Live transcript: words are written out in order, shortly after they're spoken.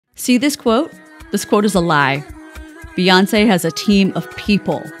See this quote? This quote is a lie. Beyonce has a team of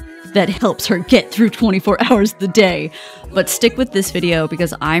people that helps her get through 24 hours a day. But stick with this video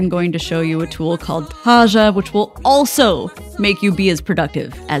because I'm going to show you a tool called Taja, which will also make you be as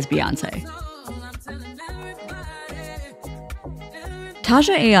productive as Beyonce.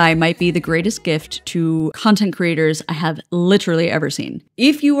 Taja AI might be the greatest gift to content creators I have literally ever seen.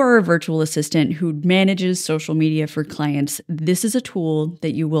 If you are a virtual assistant who manages social media for clients, this is a tool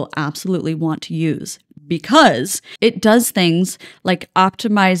that you will absolutely want to use because it does things like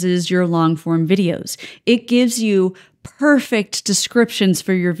optimizes your long-form videos. It gives you perfect descriptions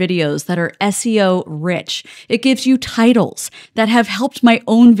for your videos that are SEO-rich. It gives you titles that have helped my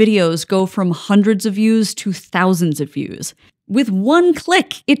own videos go from hundreds of views to thousands of views. With one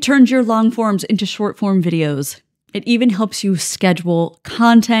click, it turns your long forms into short form videos. It even helps you schedule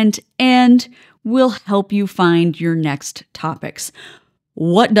content and will help you find your next topics.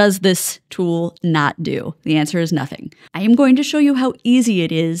 What does this tool not do? The answer is nothing. I am going to show you how easy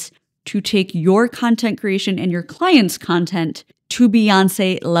it is to take your content creation and your clients' content to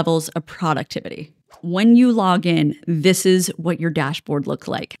Beyonce levels of productivity. When you log in, this is what your dashboard looks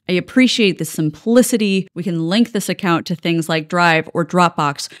like. I appreciate the simplicity. We can link this account to things like Drive or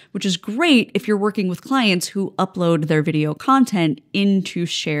Dropbox, which is great if you're working with clients who upload their video content into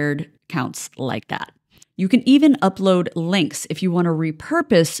shared accounts like that. You can even upload links if you want to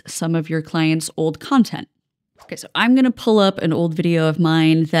repurpose some of your clients' old content. Okay, so I'm going to pull up an old video of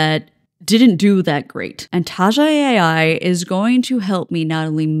mine that didn't do that great. And Taja AI is going to help me not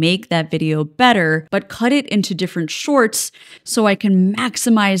only make that video better, but cut it into different shorts so I can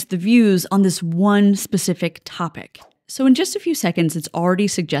maximize the views on this one specific topic. So in just a few seconds, it's already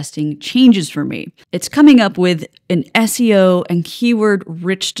suggesting changes for me. It's coming up with an SEO and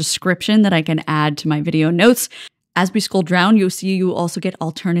keyword-rich description that I can add to my video notes. As we scroll down, you'll see you also get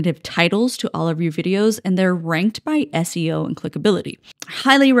alternative titles to all of your videos, and they're ranked by SEO and clickability. I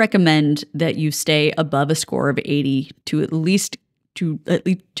highly recommend that you stay above a score of 80 to at least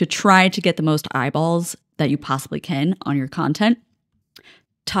try to get the most eyeballs that you possibly can on your content.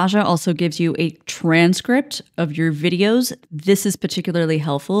 Taja also gives you a transcript of your videos. This is particularly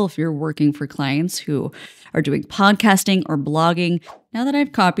helpful if you're working for clients who are doing podcasting or blogging. Now that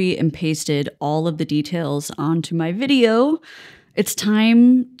I've copied and pasted all of the details onto my video, it's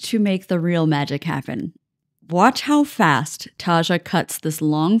time to make the real magic happen. Watch how fast Taja cuts this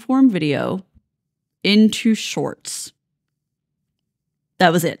long-form video into shorts.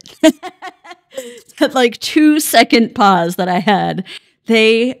 That was it. That like 2-second pause that I had.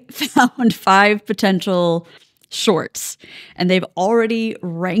 They found 5 potential shorts, and they've already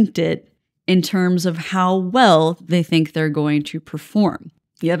ranked it in terms of how well they think they're going to perform.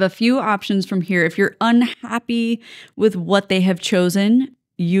 You have a few options from here. If you're unhappy with what they have chosen,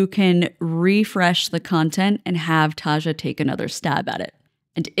 you can refresh the content and have Taja take another stab at it.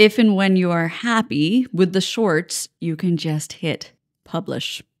 And if and when you are happy with the shorts, you can just hit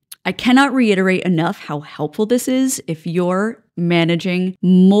publish. I cannot reiterate enough how helpful this is if you're managing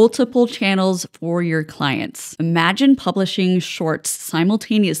multiple channels for your clients. Imagine publishing shorts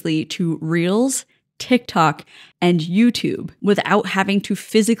simultaneously to Reels, TikTok, and YouTube without having to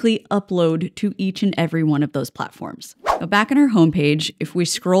physically upload to each and every one of those platforms. Now back on our homepage, if we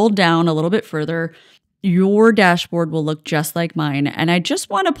scroll down a little bit further, your dashboard will look just like mine. And I just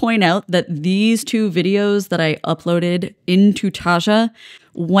want to point out that these 2 videos that I uploaded into Taja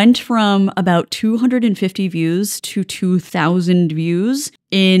went from about 250 views to 2,000 views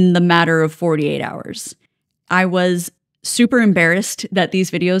in the matter of 48 hours. I was super embarrassed that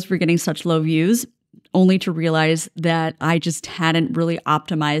these videos were getting such low views, only to realize that I just hadn't really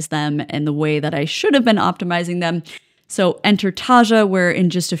optimized them in the way that I should have been optimizing them. So enter Taja, where in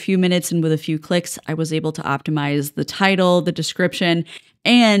just a few minutes and with a few clicks, I was able to optimize the title, the description,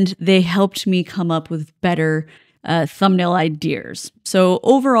 and they helped me come up with better thumbnail ideas. So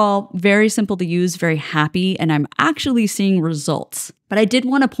overall, very simple to use, very happy, and I'm actually seeing results. But I did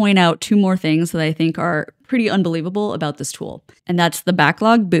want to point out 2 more things that I think are pretty unbelievable about this tool. And that's the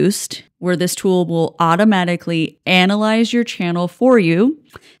Backlog Boost, where this tool will automatically analyze your channel for you.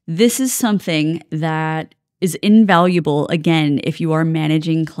 This is something that is invaluable, again, if you are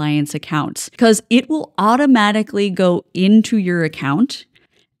managing clients' accounts, because it will automatically go into your account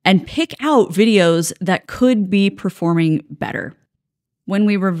and pick out videos that could be performing better. When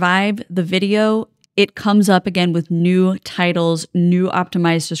we revive the video, it comes up again with new titles, new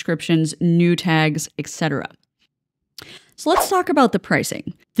optimized descriptions, new tags, etc. So let's talk about the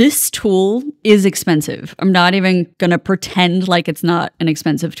pricing. This tool is expensive. I'm not even gonna pretend like it's not an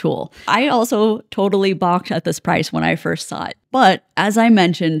expensive tool. I also totally balked at this price when I first saw it. But as I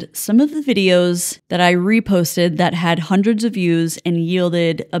mentioned, some of the videos that I reposted that had hundreds of views and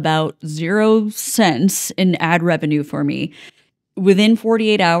yielded about 0 cents in ad revenue for me, within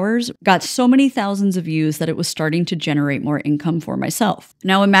 48 hours, got so many thousands of views that it was starting to generate more income for myself.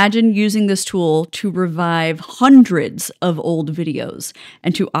 Now imagine using this tool to revive hundreds of old videos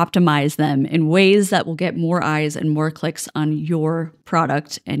and to optimize them in ways that will get more eyes and more clicks on your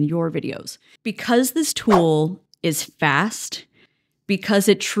product and your videos. Because this tool is fast, because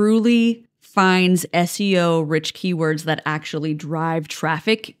it truly finds SEO-rich keywords that actually drive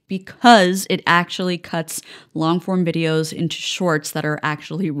traffic, because it actually cuts long-form videos into shorts that are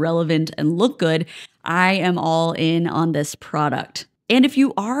actually relevant and look good, I am all in on this product. And if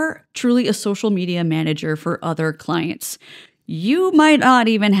you are truly a social media manager for other clients, you might not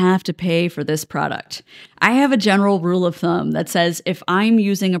even have to pay for this product. I have a general rule of thumb that says if I'm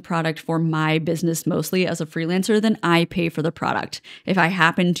using a product for my business mostly as a freelancer, then I pay for the product. If I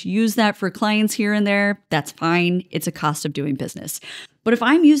happen to use that for clients here and there, that's fine. It's a cost of doing business. But if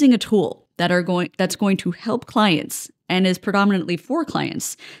I'm using a tool that's going to help clients and is predominantly for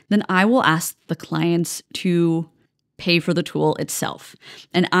clients, then I will ask the clients to pay for the tool itself.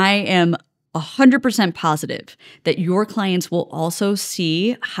 And I am 100% positive that your clients will also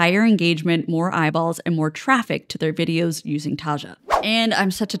see higher engagement, more eyeballs, and more traffic to their videos using Taja. And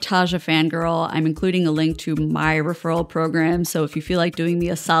I'm such a Taja fangirl. I'm including a link to my referral program. So if you feel like doing me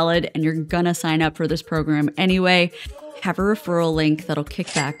a solid and you're gonna sign up for this program anyway, have a referral link that'll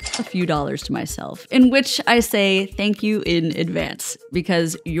kick back a few dollars to myself, in which I say thank you in advance,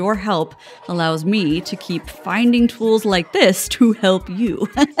 because your help allows me to keep finding tools like this to help you.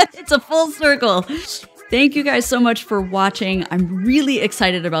 It's a full circle. Thank you guys so much for watching. I'm really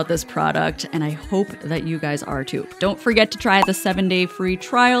excited about this product, and I hope that you guys are too. Don't forget to try the 7-day free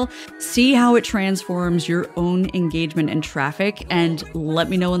trial. See how it transforms your own engagement and traffic, and let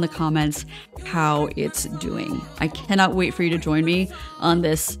me know in the comments how it's doing. I cannot wait for you to join me on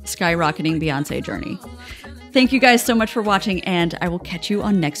this skyrocketing Beyonce journey. Thank you guys so much for watching, and I will catch you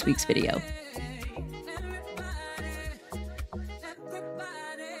on next week's video.